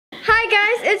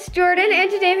Hi guys, it's Jordan,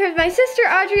 and today I'm here with my sister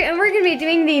Audrey, and we're going to be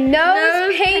doing the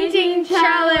nose painting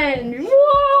challenge.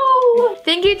 Whoa!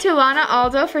 Thank you to Lana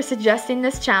Aldo for suggesting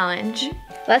this challenge.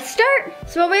 Let's start.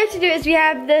 So what we have to do is we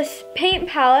have this paint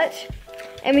palette,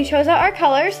 and we chose out our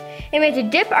colors, and we have to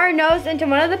dip our nose into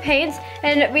one of the paints,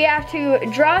 and we have to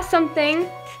draw something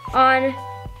on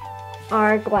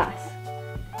our glass.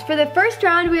 For the first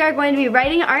round, we are going to be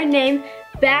writing our name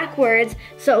backwards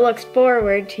so it looks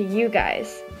forward to you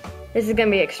guys. This is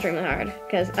gonna be extremely hard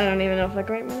because I don't even know if I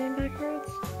can write my name backwards.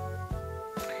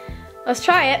 Let's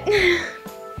try it.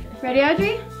 Ready,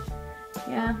 Audrey?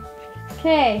 Yeah.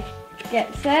 Okay,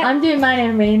 get set. I'm doing mine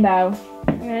in rainbow.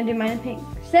 I'm gonna do mine in pink.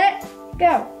 Set,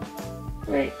 go.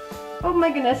 Wait. Oh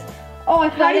my goodness. Oh, I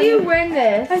feel How like do you win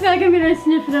this? I feel like I'm gonna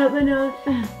sniff it out my nose.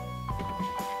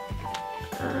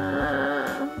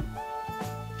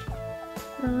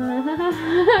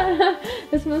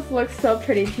 This must look so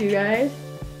pretty to you guys.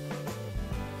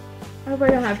 I hope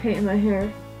I don't have paint in my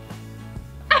hair.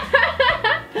 What the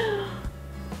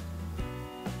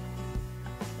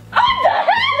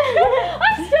heck?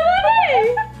 I'm still in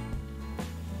it!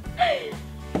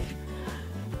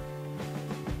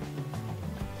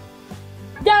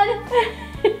 Done.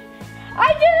 I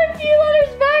did a few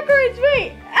letters backwards.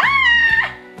 Wait.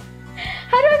 Ah!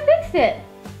 How do I fix it?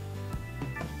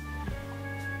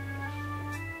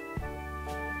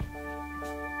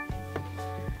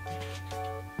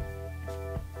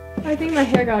 I think my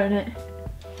hair got in it.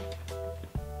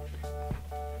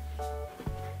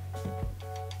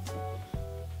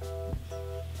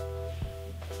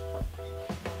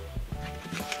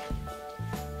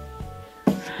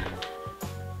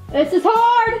 This is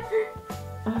hard.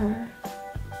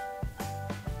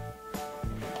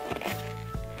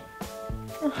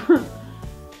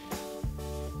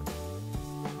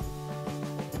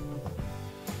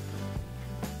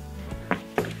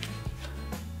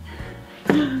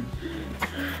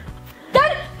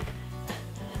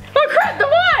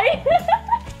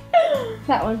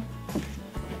 That one.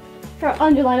 I'll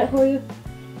underline it for you.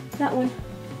 That one.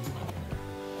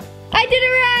 I did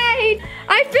it right!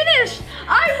 I finished!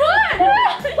 I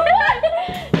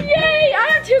won! Yay! I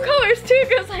have two colors too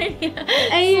because I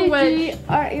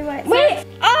A-U-G-R-E-Y. Wait!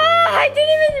 Oh, I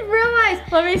didn't even realize.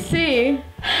 Let me see.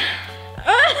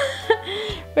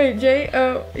 Wait,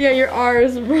 J-O. Yeah, your R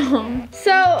is wrong.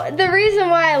 So the reason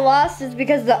why I lost is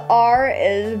because the R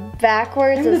is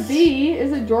backwards. And the B,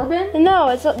 is it Jordan? No,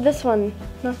 it's this one,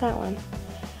 not that one.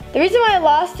 The reason why I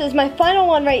lost is my final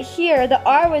one right here, the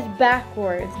R was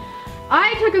backwards.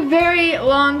 I took a very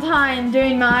long time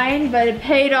doing mine, but it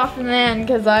paid off in the end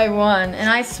because I won. And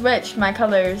I switched my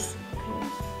colors. Okay.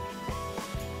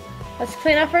 Let's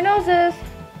clean up our noses.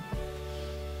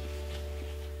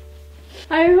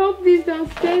 I hope these don't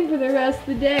stain for the rest of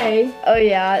the day. Oh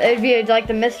yeah, it'd be like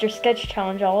the Mr. Sketch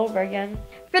Challenge all over again.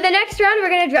 For the next round, we're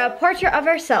gonna draw a portrait of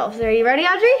ourselves. Are you ready,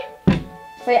 Audrey?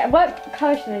 Wait, what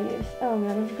color should I use? Oh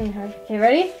man, this is gonna be hard. Okay,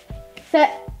 ready?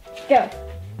 Set, go.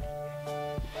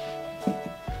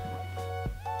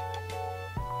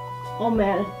 Oh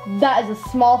man, that is a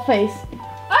small face.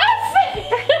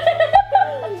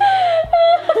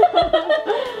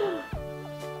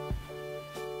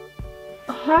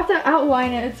 I have to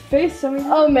outline it. Its face so many.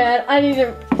 Oh man, I need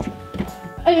a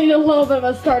little bit of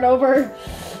a start over.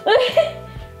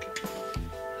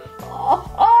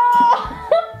 Oh.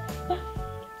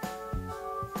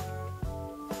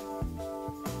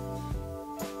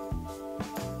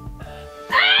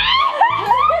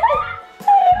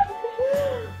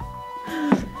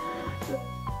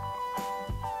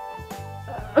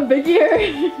 A big ear.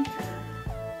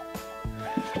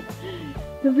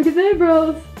 The biggest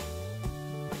eyebrows.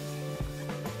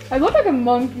 I look like a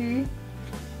monkey.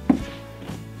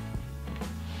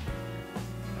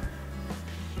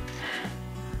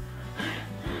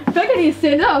 I feel like I need to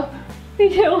stand up. Me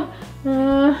too.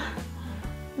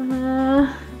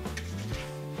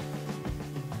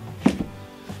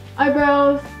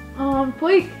 Eyebrows.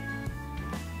 Bleak.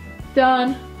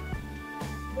 Done.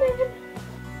 Man.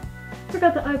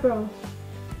 Forgot the eyebrows.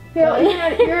 Here, I'll even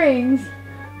add earrings.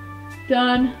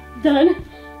 Done. Done.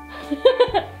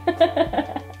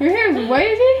 Your hair is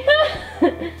wavy?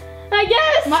 I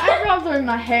guess. My eyebrows are in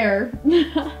my hair.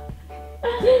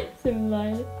 Similar.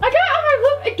 I got it on my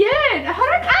lip again. How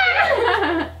did I?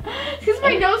 It's because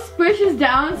my nose squishes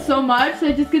down so much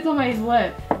that it just gets on my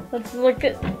lip. Let's look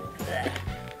at.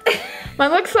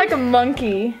 Mine looks like a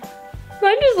monkey.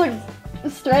 Mine just looks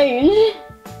strange.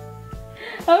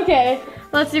 Okay,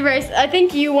 let's erase. I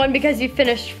think you won because you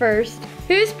finished first.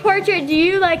 Whose portrait do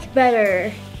you like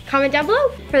better? Comment down below.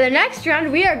 For the next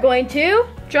round, we are going to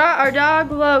draw our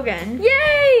dog Logan.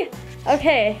 Yay!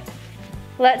 Okay,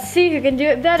 let's see who can do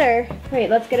it better. Wait,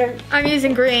 let's get her. I'm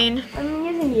using green. I'm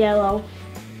using yellow.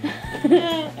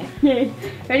 Okay,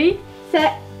 ready,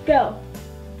 set, go.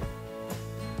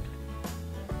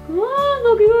 Come on,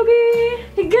 Loki,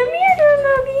 Loki. Come here,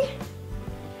 Loki.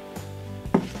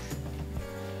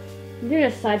 I'm doing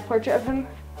a side portrait of him.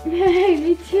 Hey,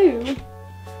 me too.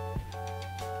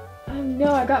 Oh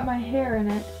no, I got my hair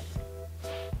in it.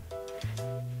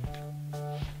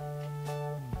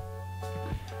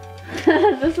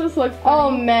 This must look funny. Oh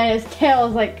man, his tail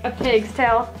is like a pig's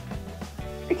tail.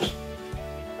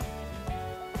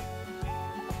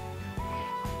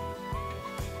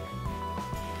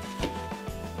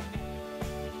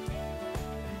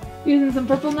 Using some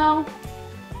purple now.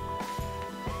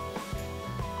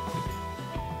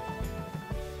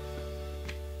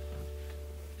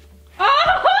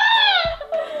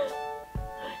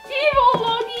 Evil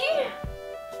Loki!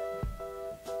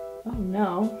 Oh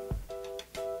no.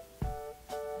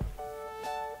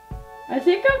 I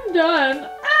think I'm done.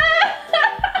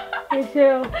 Me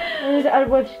too. I need to add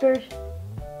whiskers.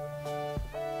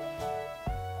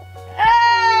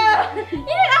 You need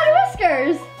to add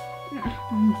whiskers!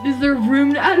 Is there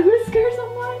room to add whiskers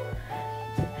on mine?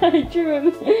 I drew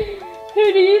him. Who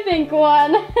do you think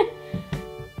won?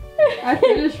 I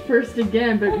finished first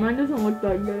again, but mine doesn't look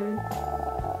that good.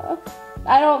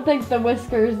 I don't think the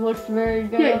whiskers looked very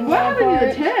good. Yeah, what happened to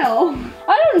the tail?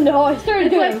 I don't know. I started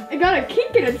It's doing. like, it got a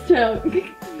kink in its tail.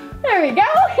 There we go.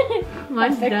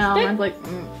 Mine's I fixed down. it. Mine's like,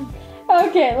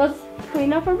 Okay, let's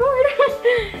clean up our board.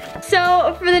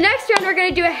 So for the next round, we're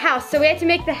gonna do a house. So we have to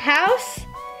make the house,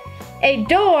 a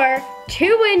door,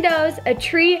 2 windows, a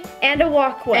tree, and a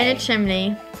walkway. and a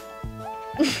chimney.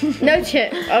 No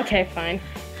chip. Okay, fine.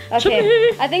 Okay,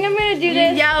 Chimney. I think I'm gonna do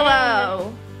this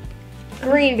Yellow. in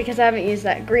green because I haven't used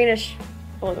that greenish.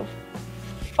 Oh.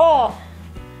 Oh.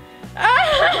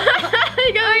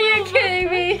 Are you kidding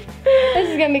me? This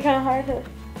is gonna be kind of hard to.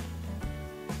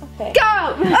 Okay. Go!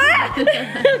 Ah!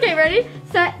 Okay, ready,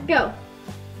 set, go.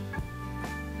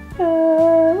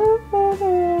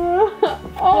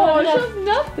 Oh, it shows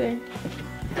nothing.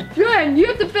 Jordan, you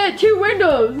have to fit 2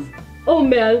 windows. Oh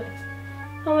man,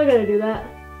 how am I gonna do that?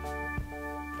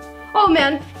 Oh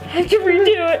man, I have to redo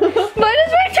it. Mine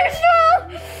is way too small.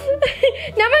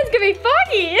 Now mine's gonna be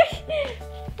foggy.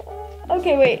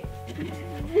 Okay, wait.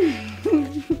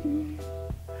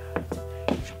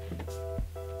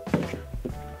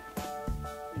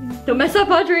 Don't mess up,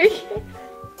 Audrey.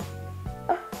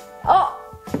 Oh,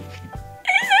 is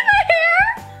it my hair?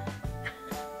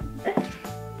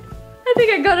 I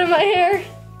think I got it in my hair.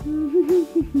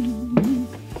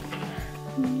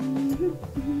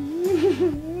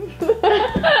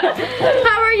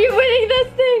 How are you winning this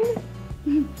thing?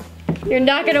 You're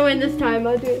not gonna win this time,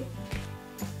 Audrey.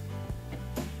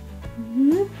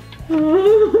 I'm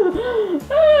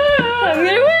gonna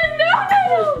win! No!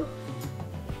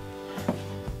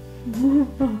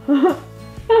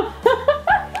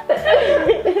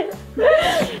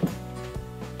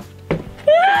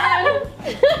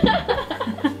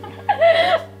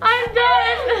 I'm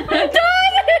done. Done!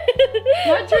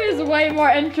 My tree is way more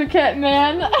intricate,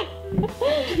 man.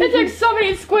 It took so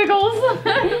many squiggles.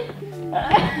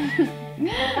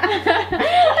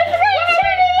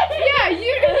 Yeah,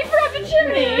 you forgot the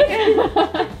chimney.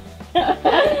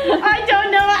 I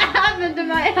don't know what happened to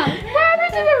my house. What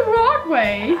happened to the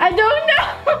walkway? I don't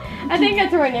know. I think a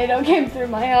tornado came through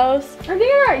my house. I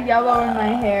think I got yellow in my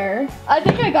hair. I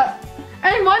think I got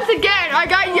And once again, I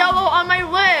got yellow on my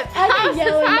lips. I got How's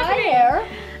yellow this in my happening? hair.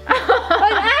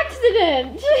 An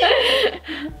accident.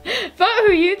 But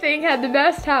who you think had the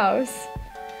best house?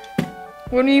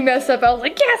 When we messed up, I was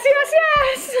like, yes, yes,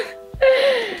 yes!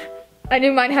 I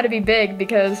knew mine had to be big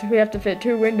because we have to fit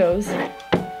 2 windows.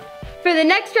 For the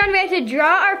next round, we have to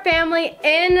draw our family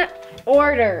in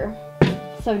order.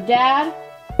 So Dad,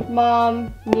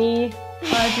 Mom, me,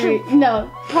 Audrey. No,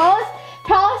 tallest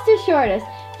to shortest.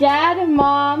 Dad,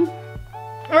 Mom.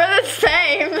 We're the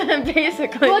same,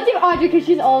 basically. We'll do Audrey because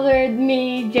she's older.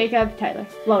 Me, Jacob, Tyler,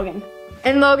 Logan.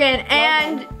 And Logan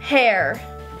and hair.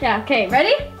 Yeah. Okay.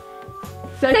 Ready?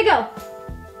 Set, Say go.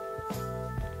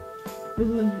 This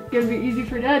is gonna be easy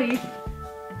for Daddy.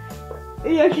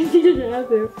 Yeah, because he doesn't have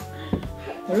to.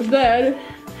 There's Dad.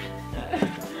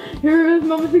 Here is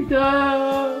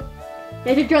Mamacita. You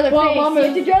have to draw their face. Mama. You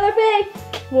have to draw their face.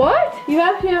 What? You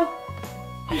have to.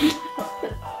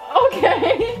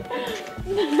 Okay.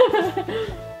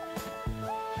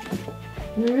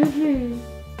 Where is he?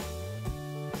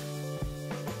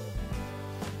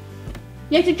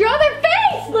 You have to draw their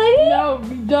face, lady. No,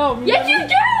 we don't. Yes, you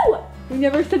do. We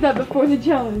never said that before the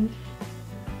challenge.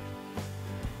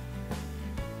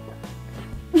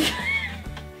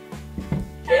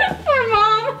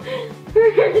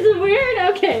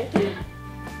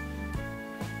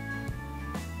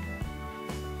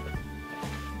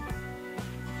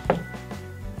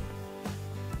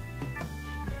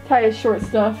 Tie his short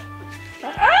stuff.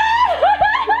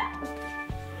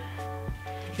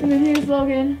 And then here's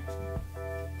Logan.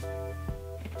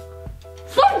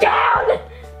 Slow down!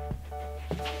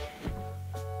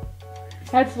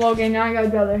 That's Logan, now I gotta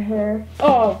go their hair.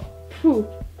 Oh, phew.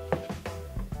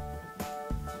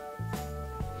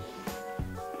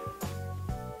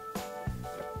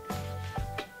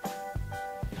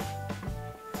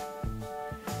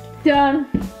 Done.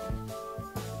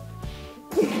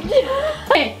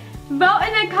 Hey, vote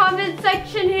in the comment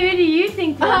section who do you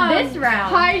think won this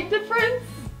round? Height difference?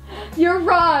 You're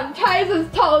wrong. Ty's as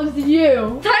tall as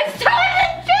you. Ty's taller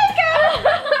than Jacob!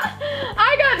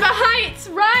 I got the heights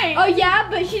right. Oh yeah,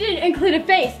 but she didn't include a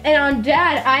face. And on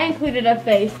Dad, I included a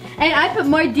face. And I put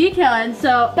more detail in,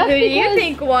 so That's who do you because-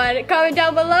 think won? Comment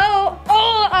down below.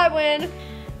 Oh, I win.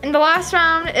 And the last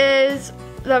round is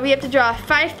that we have to draw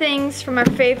 5 things from our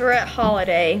favorite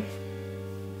holiday.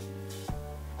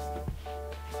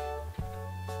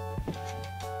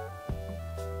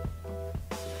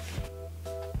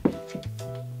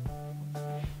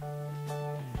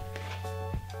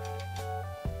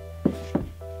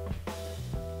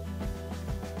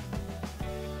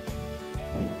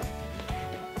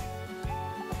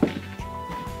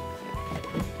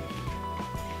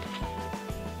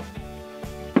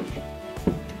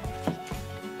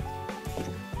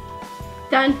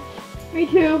 Done. Me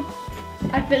too.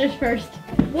 I finished first.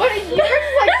 What is yours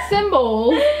is like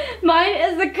symbols? Mine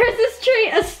is a Christmas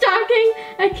tree, a stocking,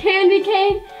 a candy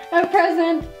cane, a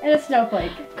present, and a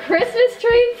snowflake. Christmas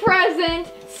tree, present,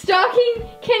 stocking,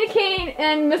 candy cane,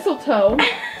 and mistletoe.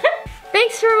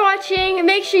 Thanks for watching.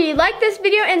 Make sure you like this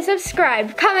video and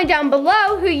subscribe. Comment down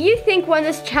below who you think won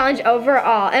this challenge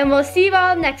overall. And we'll see you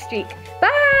all next week.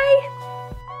 Bye!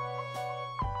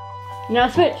 Now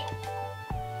switch.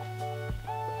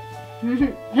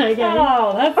 Okay.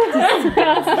 Oh, that's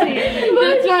disgusting.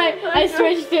 That's right. I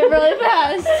switched it really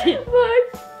fast. I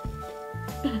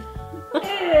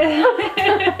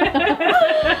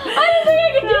didn't think I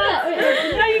could do that.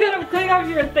 Now you gotta clean off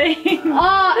your thing. Oh,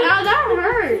 ow, that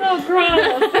hurt. So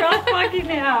gross. They're all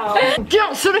fucking out. Get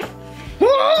out, Sonny.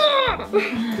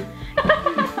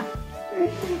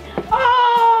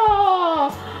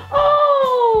 Oh!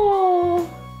 Oh!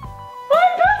 My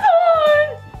Invisalign!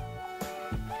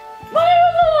 My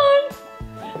Invisalign!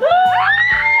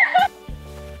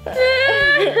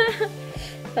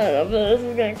 I don't know if this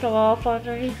is gonna come off on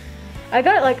me. I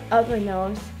got like ugly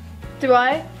nose. Do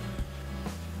I?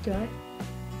 Do I?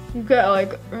 You got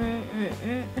like.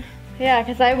 Yeah,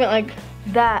 because I went like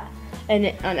that and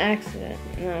it, on accident.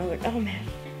 And I was like, oh man.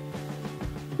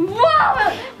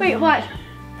 Whoa! Wait, what?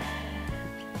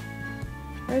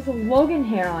 There's a Logan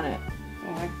hair on it.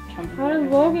 Oh, I come from How did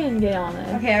Logan get on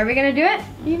it? Okay, are we gonna do it?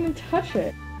 You didn't even touch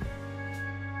it.